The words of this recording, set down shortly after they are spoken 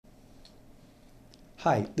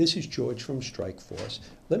Hi, this is George from Strikeforce.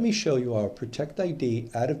 Let me show you our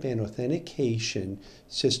ProtectID out-of-band authentication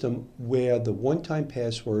system where the one-time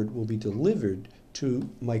password will be delivered to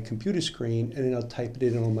my computer screen and then I'll type it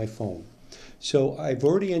in on my phone. So I've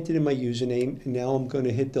already entered in my username and now I'm going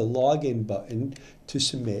to hit the login button to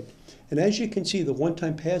submit. And as you can see, the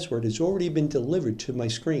one-time password has already been delivered to my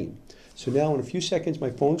screen. So now in a few seconds my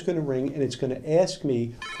phone's going to ring and it's going to ask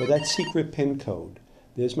me for that secret PIN code.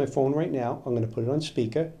 There's my phone right now. I'm going to put it on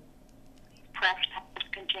speaker. Press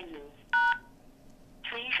continue.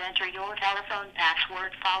 Please enter your telephone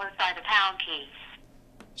password followed by the pound key.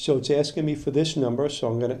 So it's asking me for this number, so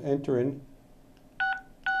I'm going to enter in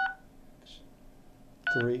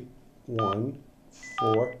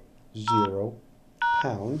 3140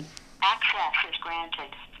 pound. Access is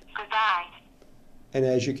granted. Goodbye. And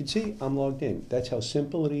as you can see, I'm logged in. That's how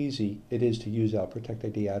simple and easy it is to use our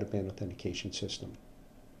ProtectID out-of-band authentication system.